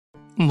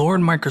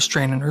Lowered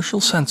microstrain inertial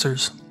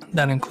sensors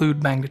that include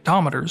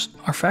magnetometers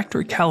are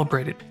factory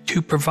calibrated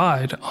to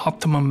provide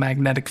optimum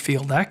magnetic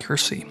field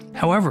accuracy.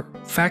 However,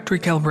 factory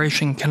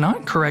calibration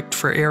cannot correct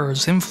for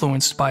errors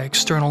influenced by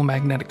external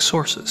magnetic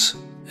sources.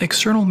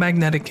 External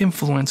magnetic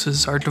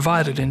influences are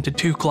divided into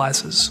two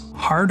classes: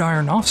 hard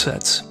iron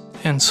offsets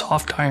and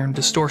soft iron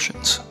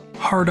distortions.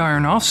 Hard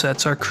iron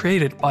offsets are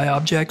created by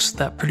objects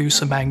that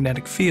produce a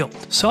magnetic field.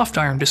 Soft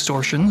iron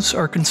distortions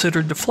are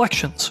considered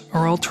deflections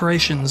or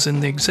alterations in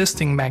the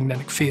existing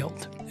magnetic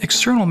field.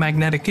 External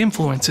magnetic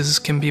influences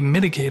can be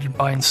mitigated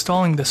by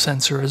installing the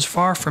sensor as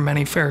far from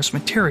any ferrous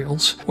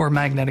materials or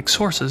magnetic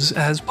sources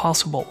as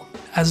possible.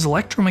 As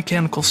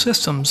electromechanical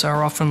systems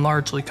are often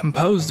largely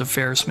composed of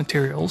ferrous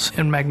materials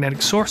and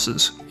magnetic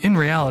sources, in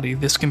reality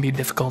this can be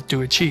difficult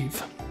to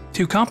achieve.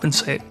 To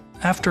compensate,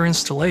 after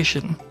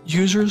installation,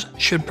 users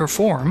should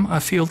perform a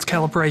field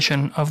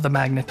calibration of the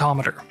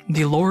magnetometer.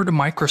 The lowered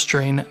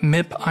microstrain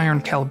MIP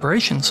Iron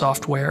calibration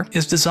software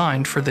is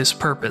designed for this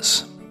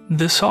purpose.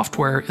 This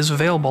software is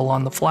available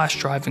on the flash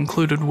drive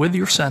included with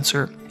your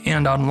sensor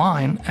and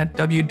online at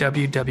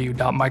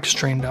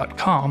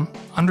www.microstrain.com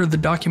under the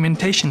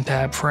Documentation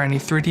tab for any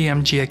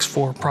 3DM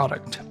GX4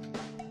 product.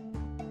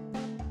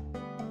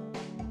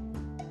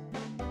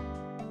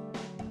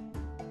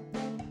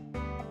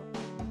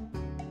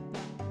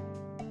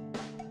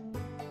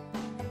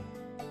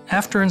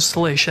 After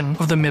installation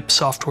of the MIP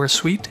software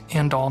suite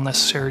and all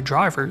necessary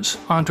drivers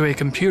onto a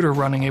computer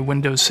running a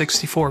Windows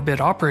 64-bit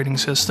operating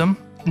system,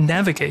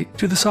 navigate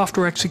to the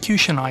software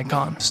execution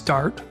icon,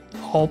 Start,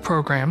 All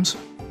Programs,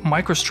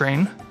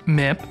 Microstrain,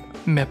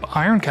 MIP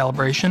Iron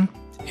Calibration,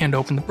 and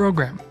open the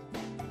program.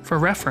 For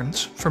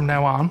reference, from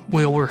now on,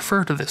 we'll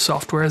refer to this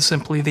software as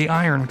simply the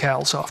Iron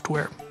Cal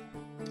software.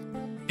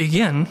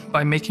 Begin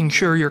by making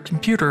sure your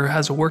computer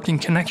has a working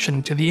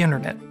connection to the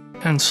internet,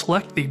 and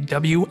select the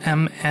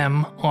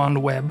WMM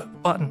on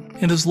Web button.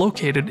 It is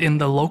located in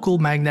the Local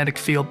Magnetic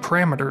Field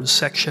Parameters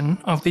section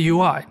of the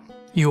UI,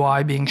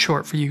 UI being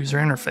short for User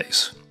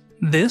Interface.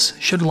 This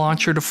should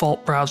launch your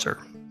default browser,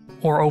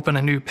 or open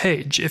a new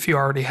page if you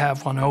already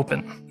have one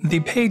open. The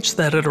page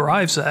that it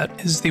arrives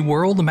at is the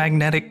World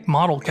Magnetic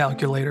Model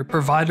Calculator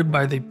provided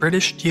by the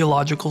British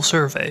Geological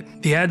Survey.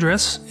 The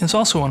address is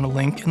also on a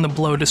link in the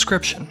below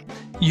description.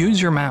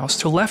 Use your mouse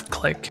to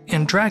left-click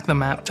and drag the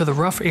map to the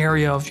rough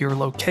area of your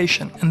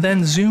location, and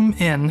then zoom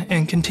in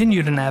and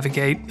continue to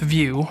navigate the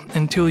view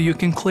until you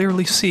can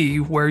clearly see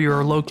where you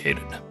are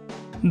located.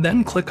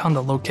 Then click on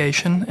the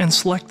location and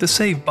select the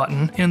Save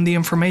button in the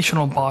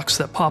informational box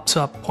that pops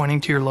up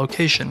pointing to your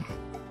location.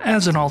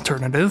 As an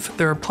alternative,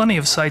 there are plenty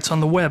of sites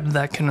on the web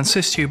that can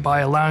assist you by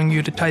allowing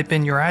you to type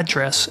in your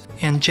address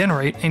and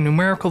generate a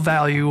numerical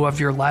value of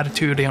your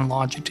latitude and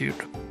longitude.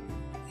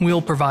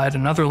 We'll provide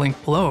another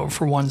link below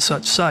for one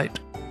such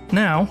site.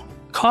 Now,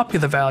 copy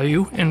the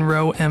value in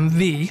row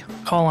MV,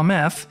 column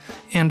F,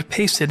 and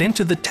paste it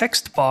into the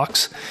text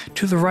box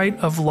to the right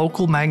of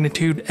local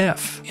magnitude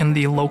F in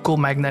the Local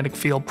Magnetic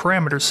Field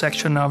Parameters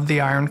section of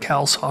the Iron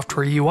Cal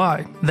software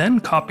UI.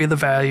 Then copy the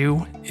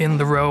value in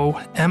the row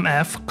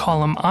MF,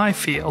 column I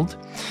field,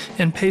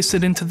 and paste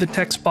it into the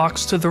text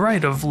box to the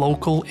right of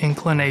local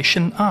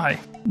inclination I.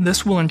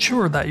 This will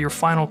ensure that your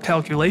final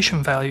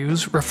calculation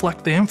values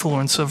reflect the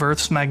influence of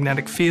Earth's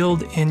magnetic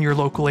field in your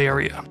local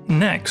area.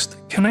 Next,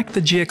 connect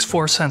the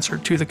GX4 sensor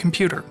to the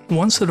computer.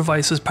 Once the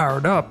device is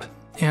powered up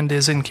and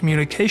is in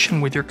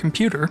communication with your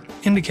computer,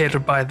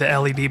 indicated by the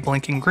LED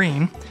blinking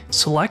green,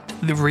 select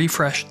the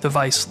Refresh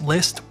Device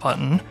List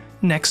button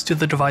next to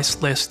the device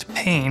list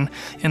pane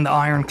in the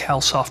Iron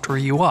Cal software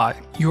UI.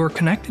 Your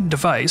connected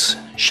device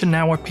should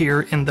now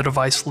appear in the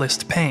device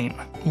list pane.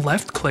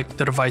 Left-click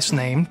the device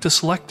name to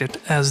select it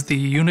as the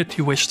unit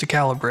you wish to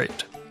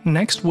calibrate.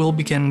 Next, we'll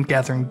begin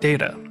gathering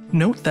data.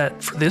 Note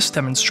that for this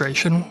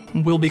demonstration,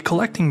 we'll be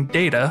collecting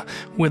data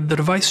with the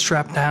device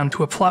strapped down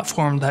to a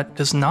platform that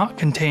does not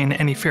contain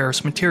any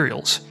ferrous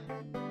materials.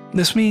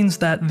 This means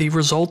that the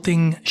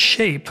resulting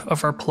shape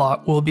of our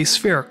plot will be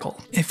spherical.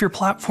 If your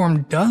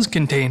platform does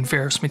contain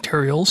ferrous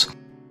materials,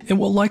 it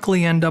will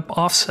likely end up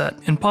offset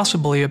and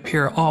possibly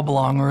appear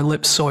oblong or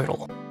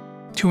ellipsoidal.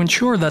 To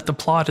ensure that the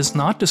plot is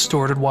not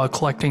distorted while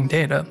collecting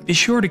data, be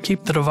sure to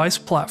keep the device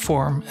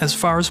platform as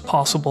far as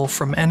possible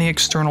from any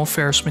external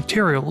ferrous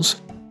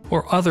materials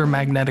or other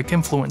magnetic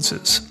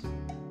influences.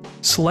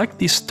 Select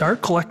the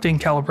Start Collecting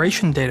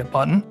Calibration Data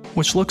button,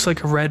 which looks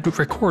like a red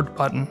Record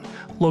button,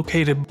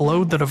 located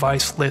below the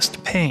device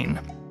list pane.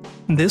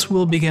 This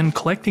will begin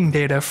collecting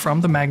data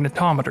from the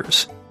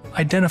magnetometers,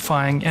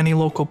 identifying any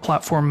local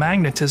platform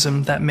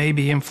magnetism that may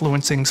be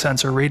influencing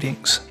sensor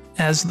readings.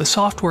 As the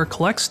software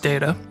collects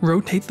data,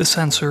 rotate the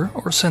sensor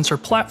or sensor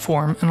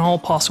platform in all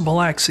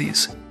possible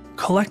axes.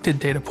 Collected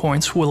data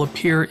points will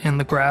appear in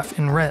the graph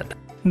in red.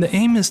 The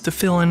aim is to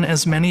fill in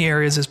as many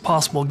areas as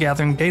possible,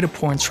 gathering data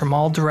points from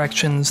all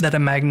directions that a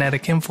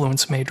magnetic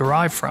influence may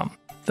derive from.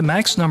 The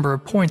max number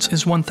of points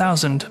is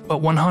 1000, but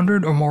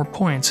 100 or more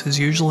points is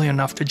usually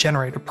enough to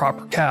generate a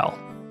proper cal.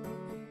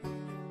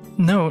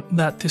 Note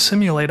that to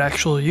simulate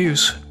actual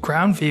use,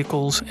 ground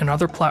vehicles and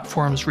other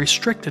platforms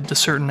restricted to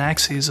certain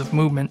axes of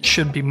movement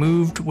should be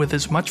moved with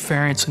as much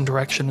variance in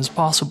direction as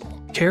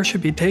possible. Care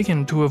should be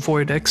taken to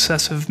avoid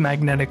excessive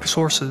magnetic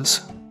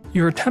sources.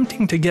 You're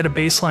attempting to get a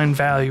baseline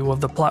value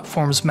of the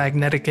platform's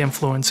magnetic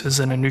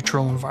influences in a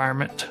neutral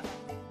environment.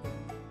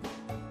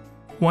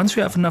 Once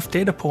you have enough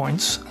data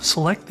points,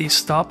 select the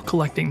Stop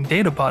Collecting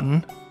Data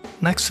button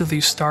next to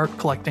the Start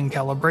Collecting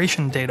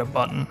Calibration Data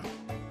button,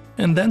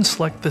 and then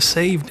select the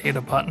Save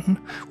Data button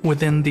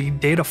within the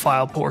Data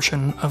File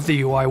portion of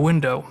the UI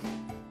window.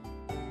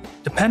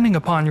 Depending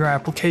upon your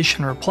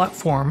application or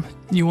platform,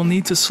 you will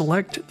need to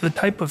select the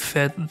type of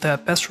fit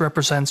that best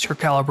represents your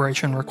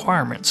calibration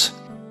requirements,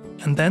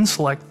 and then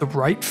select the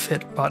Write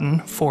Fit button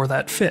for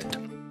that fit.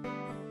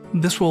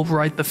 This will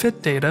write the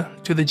fit data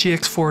to the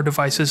GX4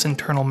 device's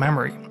internal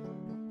memory.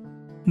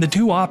 The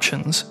two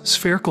options,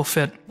 spherical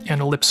fit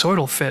and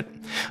ellipsoidal fit,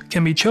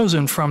 can be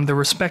chosen from the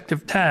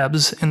respective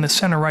tabs in the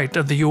center right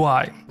of the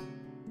UI,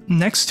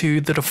 next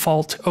to the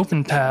default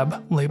Open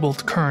tab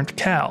labeled Current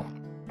Cal.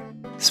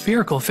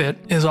 Spherical fit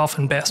is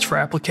often best for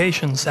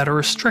applications that are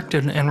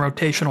restricted in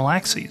rotational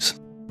axes,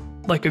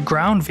 like a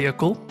ground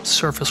vehicle,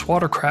 surface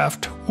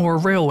watercraft, or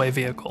railway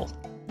vehicle.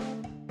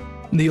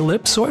 The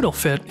ellipsoidal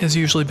fit is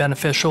usually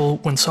beneficial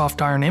when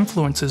soft iron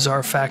influences are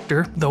a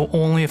factor, though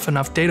only if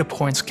enough data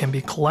points can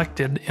be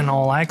collected in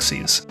all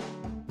axes.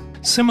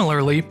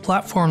 Similarly,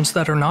 platforms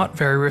that are not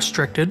very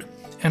restricted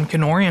and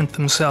can orient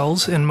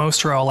themselves in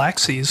most or all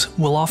axes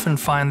will often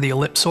find the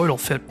ellipsoidal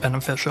fit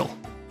beneficial.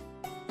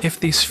 If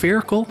the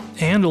spherical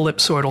and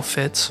ellipsoidal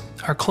fits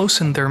are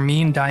close in their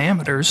mean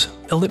diameters,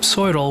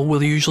 ellipsoidal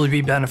will usually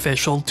be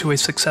beneficial to a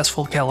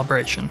successful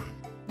calibration.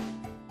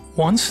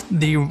 Once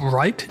the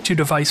write to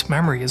device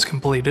memory is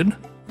completed,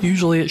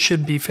 usually it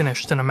should be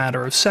finished in a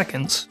matter of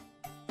seconds,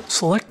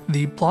 select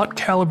the Plot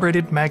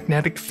Calibrated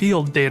Magnetic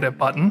Field Data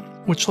button,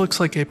 which looks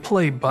like a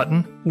play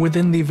button,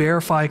 within the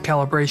Verify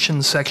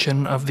Calibration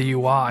section of the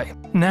UI.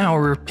 Now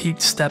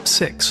repeat step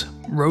 6,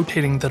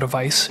 rotating the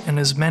device in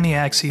as many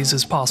axes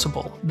as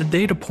possible. The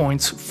data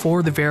points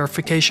for the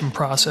verification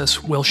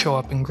process will show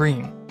up in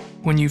green.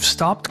 When you've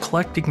stopped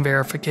collecting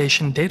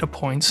verification data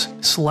points,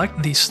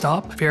 select the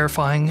Stop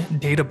Verifying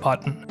Data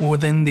button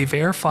within the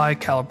Verify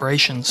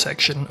Calibration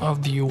section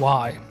of the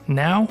UI.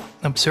 Now,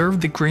 observe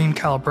the green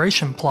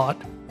calibration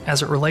plot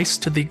as it relates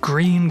to the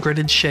green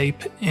gridded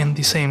shape in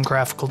the same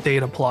graphical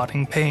data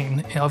plotting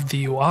pane of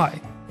the UI.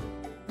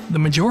 The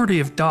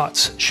majority of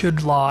dots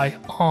should lie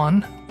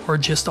on or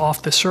just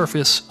off the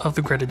surface of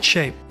the gridded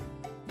shape.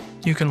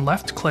 You can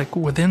left-click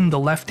within the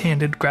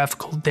left-handed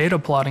graphical data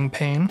plotting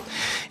pane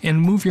and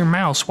move your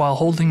mouse while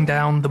holding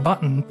down the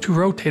button to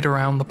rotate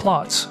around the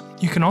plots.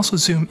 You can also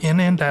zoom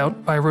in and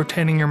out by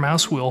rotating your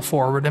mouse wheel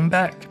forward and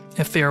back.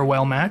 If they are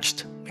well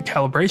matched, the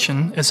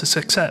calibration is a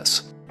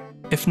success.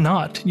 If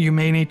not, you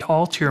may need to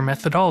alter your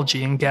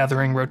methodology in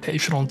gathering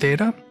rotational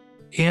data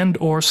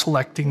and/or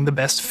selecting the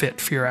best fit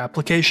for your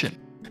application,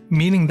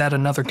 meaning that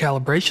another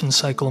calibration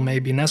cycle may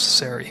be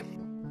necessary.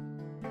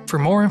 For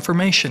more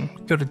information,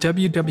 go to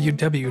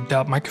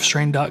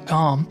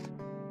www.microstrain.com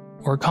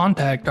or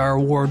contact our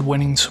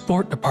award-winning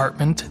support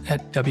department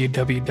at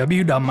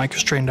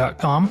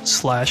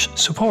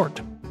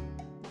www.microstrain.com/support.